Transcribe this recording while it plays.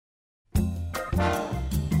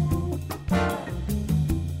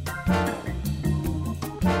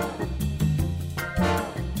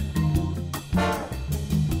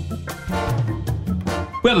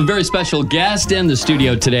have a very special guest in the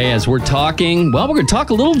studio today as we're talking. Well, we're going to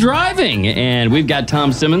talk a little driving, and we've got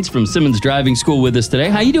Tom Simmons from Simmons Driving School with us today.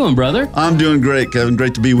 How you doing, brother? I'm doing great, Kevin.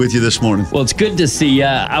 Great to be with you this morning. Well, it's good to see you.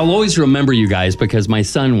 I'll always remember you guys because my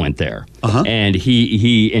son went there, and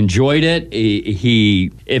he enjoyed it.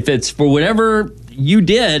 He if it's for whatever you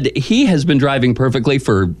did, he has been driving perfectly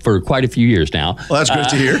for quite a few years now. Well, that's good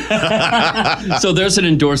to hear. So there's an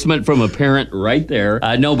endorsement from a parent right there.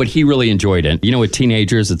 No, but he really enjoyed it. You know, with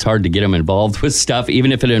teenagers, it's hard to get them involved with stuff,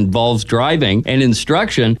 even if it involves driving and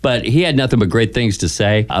instruction. But he had nothing but great things to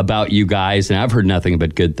say about you guys, and I've heard nothing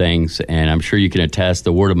but good things. And I'm sure you can attest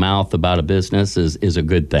the word of mouth about a business is a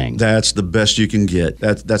good thing. That's the best you can get.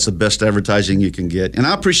 That's the best advertising you can get. And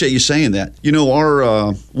I appreciate you saying that. You know,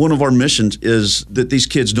 our one of our missions is that these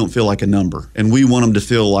kids don't feel like a number, and we want them to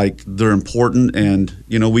feel like they're important. And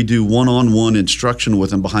you know, we do one-on-one instruction with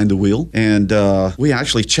them behind the wheel, and we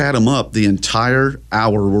actually chat them up the entire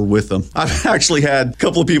hour we're with them. I've actually had a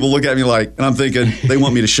couple of people look at me like, and I'm thinking they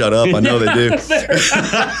want me to shut up. I know they do.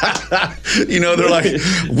 You know, they're like,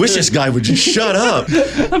 wish this guy would just shut up.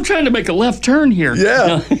 I'm trying to make a left turn here.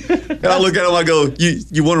 Yeah. And I look at him, I go,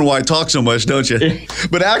 you wonder why I talk so much, don't you?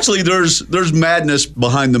 But actually, there's madness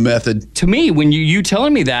behind the method. To me, when you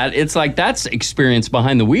telling me that, it's like that's experience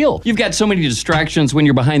behind the wheel. You've got so many distractions when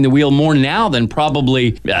you're behind the wheel, more now than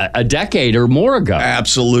probably a decade or more ago.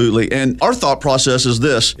 Absolutely. And our thought process is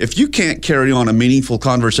this: if you can't carry on a meaningful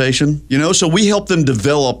conversation, you know, so we help them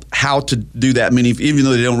develop how to do that meaningful, even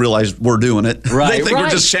though they don't realize we're doing it. Right, they think we're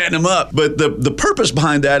just chatting them up. But the purpose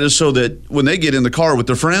behind that is so that when they get in the car with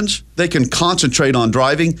their friends, they can concentrate on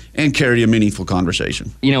driving and carry a meaningful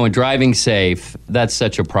conversation. You know, and driving safe, that's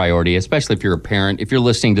such a priority, especially if you're a parent. If you're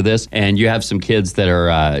listening to this and you have some kids that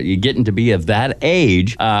are getting to be of that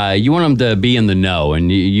age, you want them to be in the know,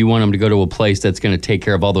 and you want them to go to a place that's going to take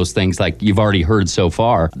care of all those things like you've already heard so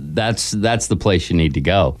far. That's the place you need to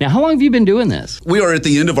go. Now, how long have you been doing this? We are at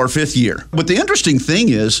the end of our 5th year. But the interesting thing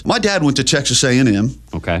is, my dad went to Texas A&M.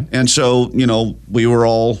 Okay. And so, you know, we were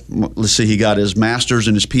all, let's see, he got his master's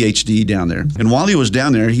and his PhD down there. And while he was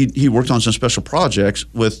down there, he worked on some special projects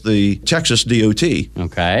with the Texas DOT.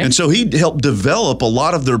 Okay. And so he helped develop a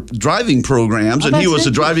lot of their driving programs, and he was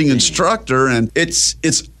a driving instructor. And it's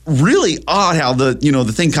really odd how the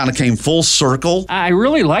thing kind of came full circle. I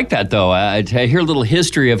really like that, though. To hear a little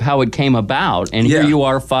history of how it came about, and here you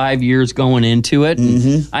are 5 years going into it.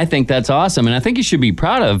 I think that's awesome, and I think you should be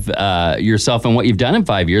proud of yourself and what you've done in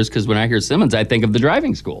 5 years, because when I hear Simmons, I think of the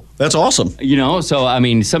driving school. That's awesome. You know, so, I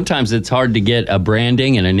mean, sometimes it's hard to get a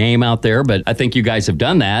branding and a name out there, but I think you guys have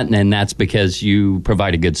done that, and that's because you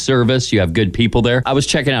provide a good service. You have good people there. I was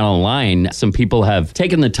checking out online. Some people have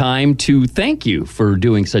taken the time to thank you for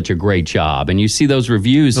doing such a great job, and you see those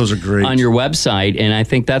reviews Those are great. on your website, and I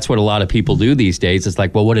think that's what a lot of people do these days. It's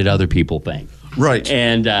like, well, what did other people think? Right.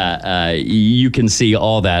 And you can see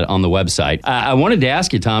all that on the website. I wanted to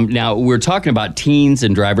ask you, Tom, now we're talking about teens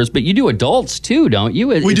and drivers, but you do adults too, don't you?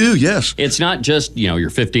 We do, yes. It's not just, you're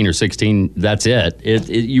 15 or 16, that's it.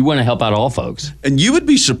 You want to help out all folks. And you would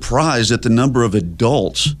be surprised at the number of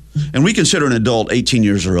adults, and we consider an adult 18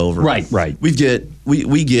 years or over. Right. We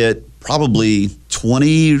get probably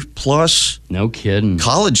 20 plus No kidding.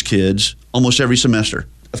 college kids almost every semester.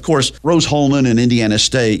 Of course, Rose-Hulman and Indiana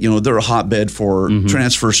State, they're a hotbed for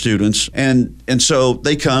transfer students. And so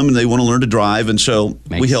they come and they want to learn to drive, and so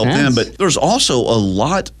we help them. But there's also a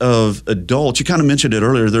lot of adults. You kind of mentioned it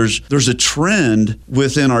earlier. There's a trend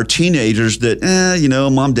within our teenagers that,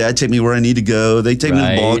 mom, dad take me where I need to go. They take me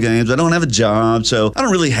to ball games. I don't have a job, so I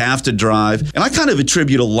don't really have to drive. And I kind of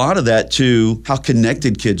attribute a lot of that to how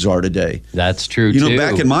connected kids are today. That's true, too.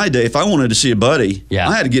 Back in my day, if I wanted to see a buddy,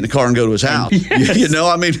 I had to get in the car and go to his house. Yes.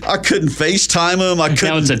 I couldn't FaceTime him. I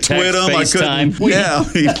couldn't tweet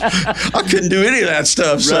him. I couldn't do any of that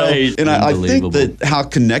stuff. Right. So, and I think that how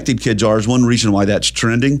connected kids are is one reason why that's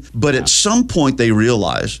trending. But at some point, they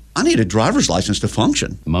realize, I need a driver's license to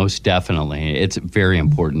function. Most definitely. It's very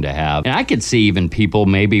important to have. And I could see even people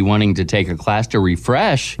maybe wanting to take a class to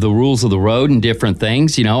refresh the rules of the road and different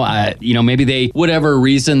things. Maybe they, whatever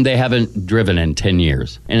reason, they haven't driven in 10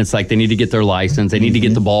 years. And it's like they need to get their license. They need to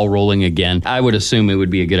get the ball rolling again. I would assume it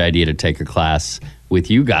would be a good idea to take a class with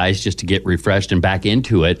you guys just to get refreshed and back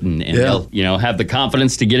into it and they'll, have the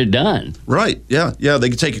confidence to get it done. Right. Yeah. They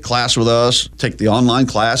could take a class with us, take the online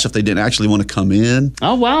class if they didn't actually want to come in.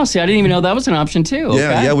 Oh, wow. See, I didn't even know that was an option too. Okay.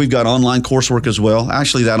 Yeah. We've got online coursework as well.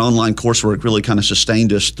 Actually, that online coursework really kind of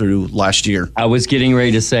sustained us through last year. I was getting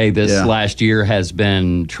ready to say this last year has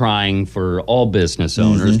been trying for all business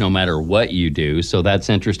owners, no matter what you do. So that's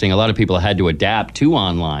interesting. A lot of people had to adapt to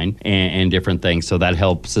online and different things. So that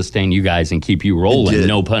helped sustain you guys and keep you rolling. stolen, did.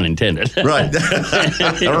 no pun intended. Right.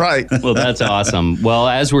 Right. Well, that's awesome. Well,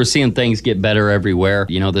 as we're seeing things get better everywhere,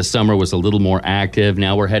 this summer was a little more active.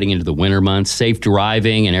 Now we're heading into the winter months. Safe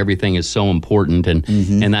driving and everything is so important.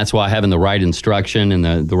 And that's why having the right instruction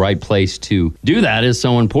and the right place to do that is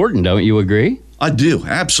so important. Don't you agree? I do.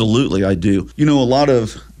 Absolutely, I do.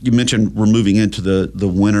 You mentioned we're moving into the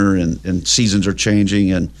winter and seasons are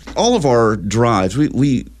changing. And all of our drives,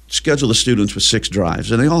 we schedule the students with 6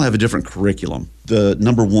 drives, and they all have a different curriculum. The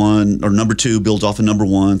number 1 or number 2 builds off of number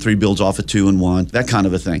 1, 3 builds off of 2 and 1, that kind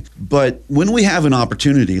of a thing. But when we have an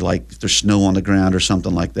opportunity, like if there's snow on the ground or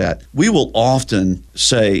something like that, we will often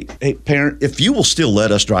say, hey, parent, if you will still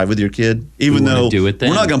let us drive with your kid, even though we're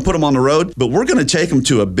not going to put them on the road, but we're going to take them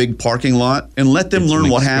to a big parking lot and let them learn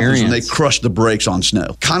what happens when they crush the brakes on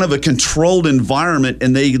snow. Kind of a controlled environment,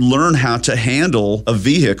 and they learn how to handle a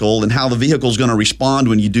vehicle and how the vehicle is going to respond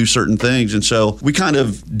when you do certain things. And so we kind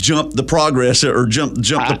of jump the progress or jump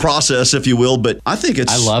the process, if you will. But I think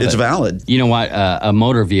it's valid. You know what? A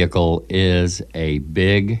motor vehicle is a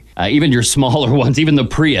big, even your smaller ones, even the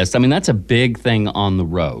Prius. I mean, that's a big thing on the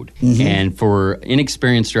road. Mm-hmm. And for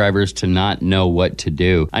inexperienced drivers to not know what to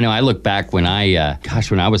do. I know I look back when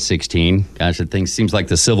when I was 16, it seems like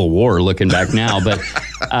the Civil War looking back now, but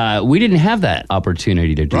we didn't have that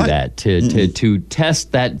opportunity to do that, to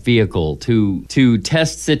test that vehicle, to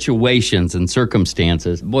test situations and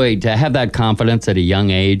circumstances. Boy, to have that confidence at a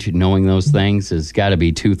young age, knowing those things, has got to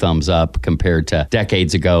be 2 thumbs up compared to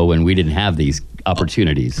decades ago when we didn't have these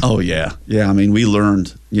opportunities. Oh, yeah. Yeah, I mean, we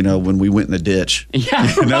learned, when we went in the ditch.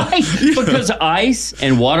 Yeah, right. Because ice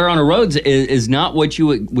and water on the roads is not what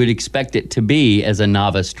you would expect it to be as a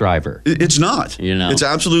novice driver. It's not. It's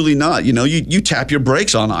absolutely not. You tap your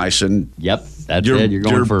brakes on ice and... Yep. That's it. You're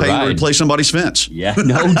going for a ride. You're paying to replace somebody's fence. Yeah,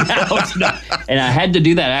 no doubt. And I had to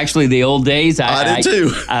do that, actually, the old days. I did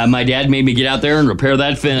too. My dad made me get out there and repair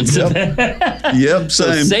that fence. Yep, same.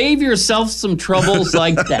 So save yourself some troubles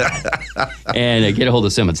like that and get a hold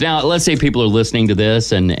of Simmons. Now, let's say people are listening to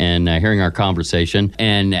this and hearing our conversation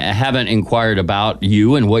and haven't inquired about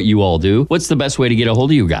you and what you all do. What's the best way to get a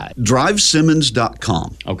hold of you guys?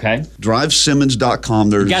 DriveSimmons.com. Okay.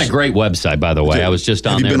 DriveSimmons.com. You got a great website, by the way. Okay. I was just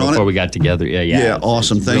on there before we got together. Yeah,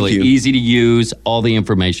 awesome. Thank you. Really easy to use, all the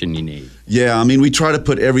information you need. Yeah, I mean, we try to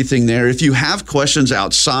put everything there. If you have questions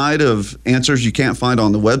outside of answers you can't find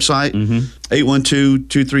on the website,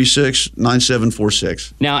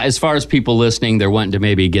 812-236-9746. Now, as far as people listening, they're wanting to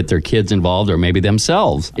maybe get their kids involved or maybe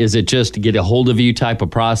themselves. Is it just to get a hold of you type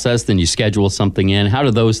of process, then you schedule something in? How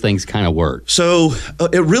do those things kind of work? So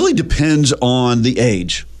it really depends on the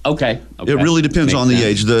age. Okay. It really depends on the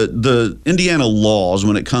age. The Indiana laws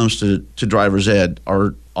when it comes to driver's ed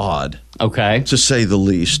are odd. Okay. To say the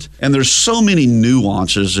least. And there's so many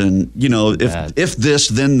nuances and, if this,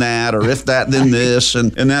 then that, or if that, then this,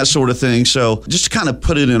 and that sort of thing. So just to kind of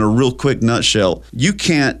put it in a real quick nutshell, you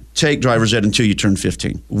can't take driver's ed until you turn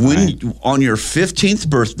 15. On your 15th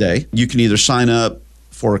birthday, you can either sign up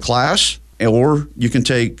for a class or you can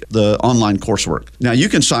take the online coursework. Now, you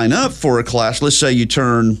can sign up for a class. Let's say you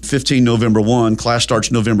turn 15 November 1, class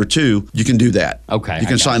starts November 2. You can do that. Okay. You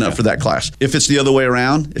can sign up for that class. If it's the other way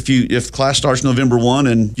around, if class starts November 1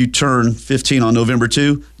 and you turn 15 on November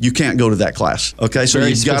 2, you can't go to that class. Okay? So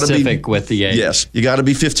you got to be specific with the age. Yes. You got to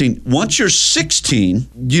be 15. Once you're 16,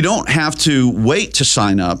 you don't have to wait to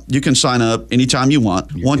sign up. You can sign up anytime you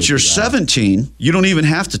want. Once you're 17, you don't even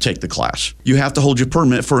have to take the class. You have to hold your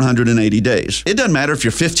permit for 180 days. It doesn't matter if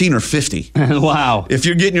you're 15 or 50. Wow. If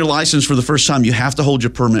you're getting your license for the first time, you have to hold your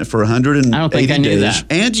permit for 180 days. I don't think I knew that.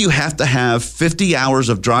 And you have to have 50 hours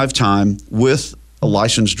of drive time with a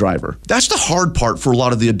licensed driver. That's the hard part for a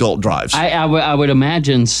lot of the adult drives. I would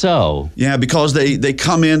imagine so. Yeah, because they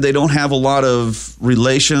come in, they don't have a lot of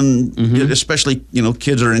relation, especially,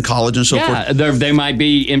 kids that are in college and so forth. Yeah, they might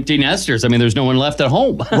be empty nesters. I mean, there's no one left at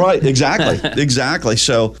home. Right, exactly. Exactly.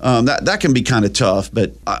 So that can be kind of tough.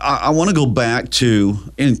 But I want to go back to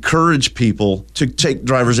encourage people to take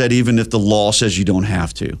driver's ed even if the law says you don't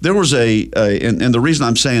have to. There was and the reason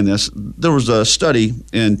I'm saying this, there was a study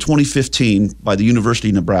in 2015 by the University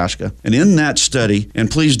of Nebraska. And in that study,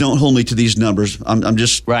 and please don't hold me to these numbers. I'm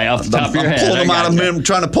just right off the top of your head. Pulling them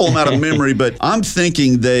trying to pull them out of memory, but I'm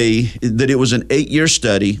thinking that it was an 8-year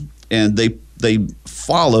study, and they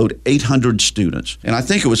followed 800 students. And I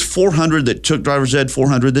think it was 400 that took driver's ed,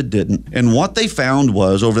 400 that didn't. And what they found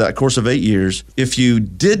was, over that course of 8 years, if you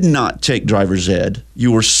did not take driver's ed,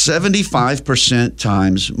 you were 75%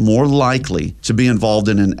 times more likely to be involved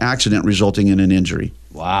in an accident resulting in an injury.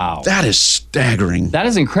 Wow. That is staggering. That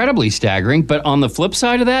is incredibly staggering. But on the flip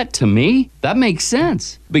side of that, to me, that makes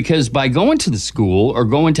sense. Because by going to the school or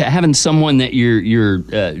going to having someone that you're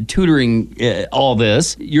tutoring all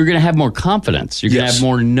this, you're going to have more confidence. You're going to have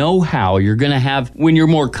more know-how. You're going to have, when you're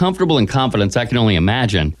more comfortable in confidence, I can only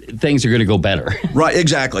imagine, things are going to go better. Right,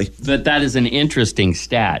 exactly. But that is an interesting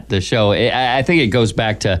stat to show. I think it goes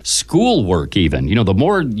back to schoolwork even. You know, the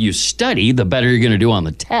more you study, the better you're going to do on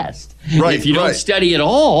the test. Right, if you don't study at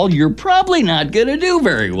all, you're probably not going to do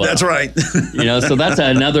very well. That's right. So that's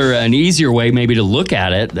an easier way maybe to look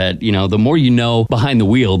at it, that, the more you know behind the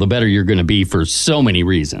wheel, the better you're going to be for so many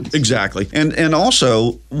reasons. Exactly. And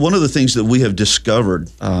also, one of the things that we have discovered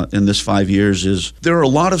in this 5 years is there are a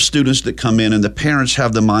lot of students that come in and the parents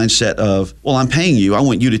have the mindset of, well, I'm paying you. I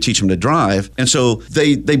want you to teach them to drive. And so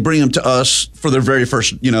they bring them to us for their very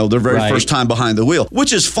first, first time behind the wheel,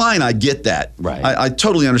 which is fine. I get that. Right. I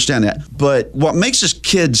totally understand that. But what makes us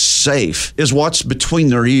kids safe is what's between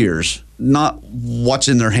their ears, not what's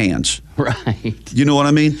in their hands. Right. You know what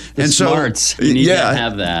I mean? The smarts. You need to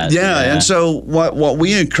have that. Yeah. And so what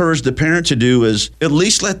we encourage the parent to do is at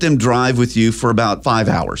least let them drive with you for about 5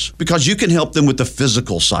 hours, because you can help them with the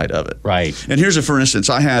physical side of it. Right. And here's for instance,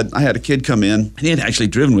 I had a kid come in, and he had actually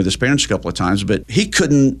driven with his parents a couple of times, but he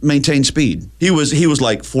couldn't maintain speed. He was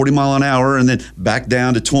like 40 mile an hour and then back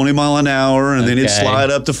down to 20 mile an hour, and then he'd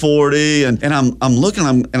slide up to 40. And I'm looking,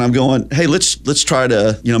 and I'm going, hey, let's try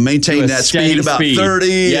to maintain that speed about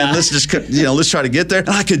 30, and let's try to get there. And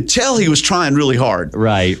I could tell he was trying really hard.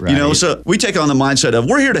 Right. So we take on the mindset of,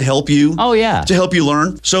 we're here to help you. Oh, yeah. To help you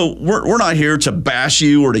learn. So we're not here to bash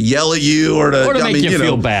you or to yell at you or to make you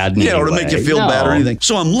feel bad. Or to make you feel bad or anything.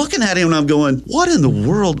 So I'm looking at him and I'm going, what in the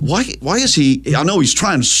world? Why is he? I know he's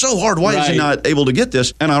trying so hard. Why is he not able to get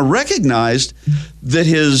this? And I recognized that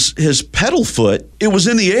his pedal foot, it was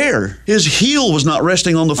in the air. His heel was not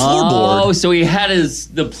resting on the floorboard. Oh, so he had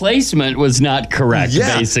the placement was not correct,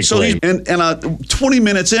 basically. So 20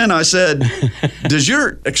 minutes in, I said, does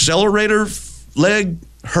your accelerator leg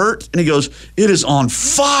hurt? And he goes, it is on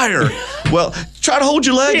fire. Well, try to hold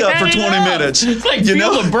your leg up for 20 minutes. It's like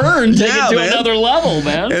feel the burn, take it to another level,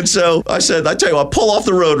 man. And so I said, I tell you what, pull off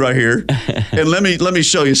the road right here and let me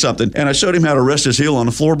show you something. And I showed him how to rest his heel on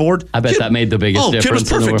the floorboard. I bet that made the biggest difference.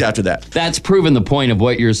 Kid was perfect after that. That's proven the point of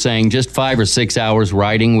what you're saying. Just 5 or 6 hours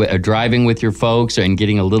driving with your folks and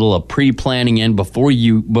getting a little pre-planning in before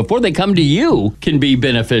they come to you can be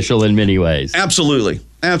beneficial in many ways.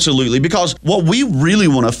 Absolutely, because what we really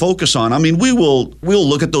want to focus on, we'll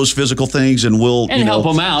look at those physical things and we'll help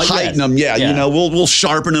them out, heighten them. We'll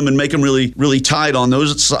sharpen them and make them really, really tight on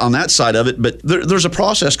that side of it. But there's a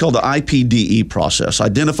process called the IPDE process: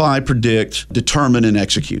 identify, predict, determine, and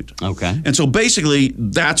execute. Okay. And so basically,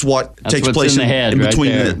 that's what takes place in the head, in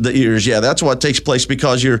between right the ears. Yeah, that's what takes place,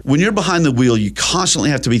 because when you're behind the wheel, you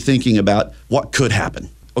constantly have to be thinking about what could happen.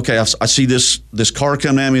 Okay, I see this car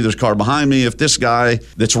coming at me. There's a car behind me. If this guy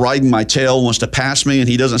that's riding my tail wants to pass me and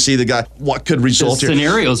he doesn't see the guy, what could result here?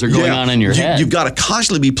 Scenarios are going on in your head. You've got to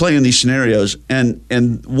constantly be playing these scenarios.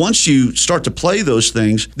 And once you start to play those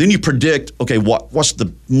things, then you predict, okay, what's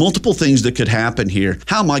the multiple things that could happen here?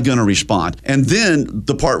 How am I going to respond? And then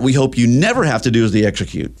the part we hope you never have to do is the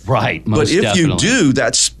execute. Right, most But if definitely. you do,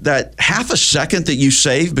 that's that half a second that you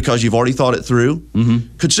save because you've already thought it through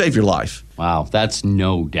could save your life. Wow, that's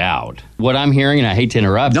no doubt. What I'm hearing, and I hate to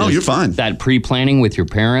interrupt. No, you're fine. That pre-planning with your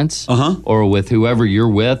parents or with whoever you're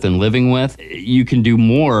with and living with, you can do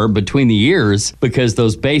more between the ears because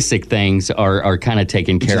those basic things are kind of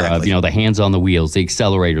taken care of. The hands on the wheels, the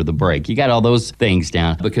accelerator, the brake. You got all those things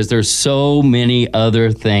down because there's so many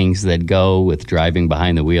other things that go with driving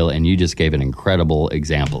behind the wheel, and you just gave an incredible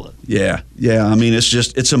example of it. Yeah.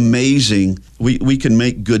 It's amazing. We can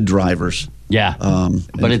make good drivers. Yeah,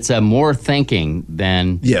 but it's more thinking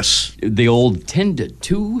than the old tended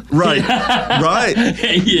to. Right.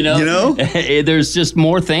 There's just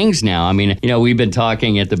more things now. We've been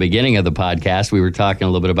talking at the beginning of the podcast. We were talking a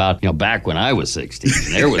little bit about, back when I was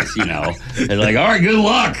 16. There was, they're like, all right, good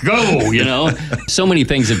luck, go. So many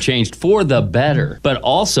things have changed for the better, but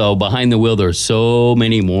also behind the wheel, there's so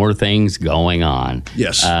many more things going on.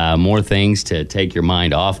 Yes, more things to take your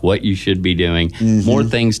mind off what you should be doing. More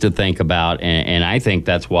things to think about. And I think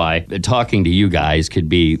that's why talking to you guys could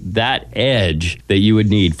be that edge that you would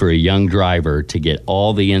need for a young driver to get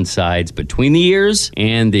all the insides between the ears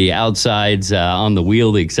and the outsides on the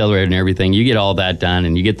wheel, the accelerator and everything. You get all that done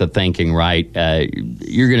and you get the thinking right,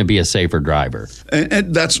 you're going to be a safer driver.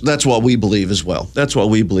 And that's what we believe as well. That's what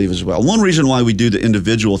we believe as well. One reason why we do the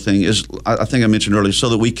individual thing is, I think I mentioned earlier, so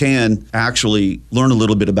that we can actually learn a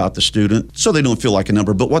little bit about the student so they don't feel like a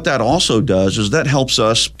number. But what that also does is that helps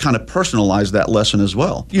us kind of personalize that lesson as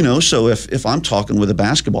well. So if I'm talking with a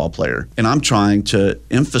basketball player and I'm trying to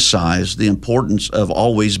emphasize the importance of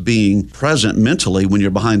always being present mentally when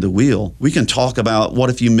you're behind the wheel, we can talk about what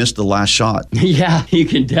if you missed the last shot. Yeah, you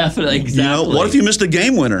can definitely. Exactly. What if you missed a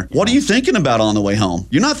game winner? What are you thinking about on the way home?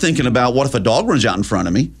 You're not thinking about what if a dog runs out in front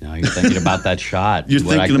of me. No, you're thinking about that shot. You're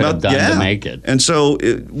what thinking I about done to make it. And so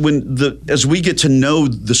as we get to know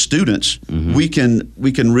the students, we can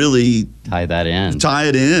really tie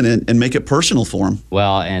it in and make it personal for them.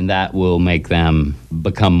 Well, and that will make them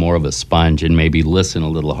become more of a sponge and maybe listen a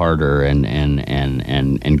little harder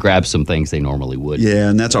and grab some things they normally would. Yeah,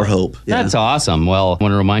 and that's our hope. Yeah. That's awesome. Well, I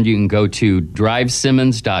want to remind you can go to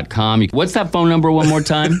drivesimmons.com. What's that phone number one more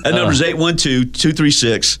time? That number is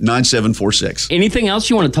 812-236-9746. Anything else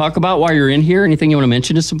you want to talk about while you're in here? Anything you want to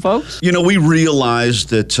mention to some folks? We realize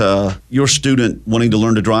that your student wanting to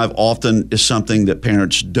learn to drive often is something that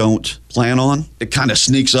parents don't plan on. It kind of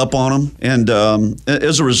sneaks up on them. And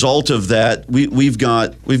as a result of that, we've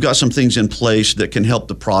got some things in place that can help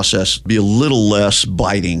the process be a little less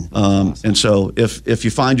biting. Awesome. And so if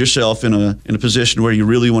you find yourself in a position where you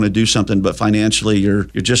really want to do something, but financially you're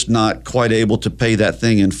just not quite able to pay that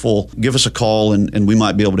thing in full, give us a call and we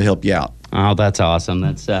might be able to help you out. Oh, that's awesome.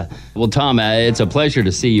 Well, Tom, it's a pleasure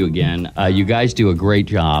to see you again. You guys do a great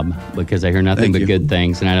job because I hear nothing but good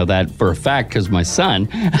things. And I know that for a fact because my son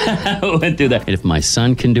went through that. And if my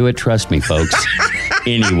son can do it, trust me, folks,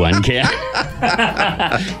 anyone can.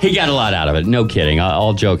 He got a lot out of it. No kidding.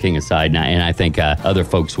 All joking aside. And I think other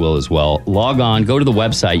folks will as well. Log on. Go to the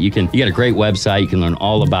website. You got a great website. You can learn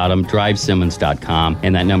all about them. DriveSimmons.com.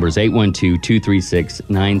 And that number is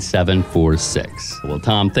 812-236-9746. Well,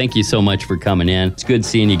 Tom, thank you so much for coming in. It's good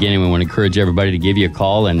seeing you again, and we want to encourage everybody to give you a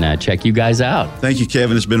call and check you guys out. Thank you,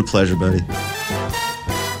 Kevin. It's been a pleasure, buddy.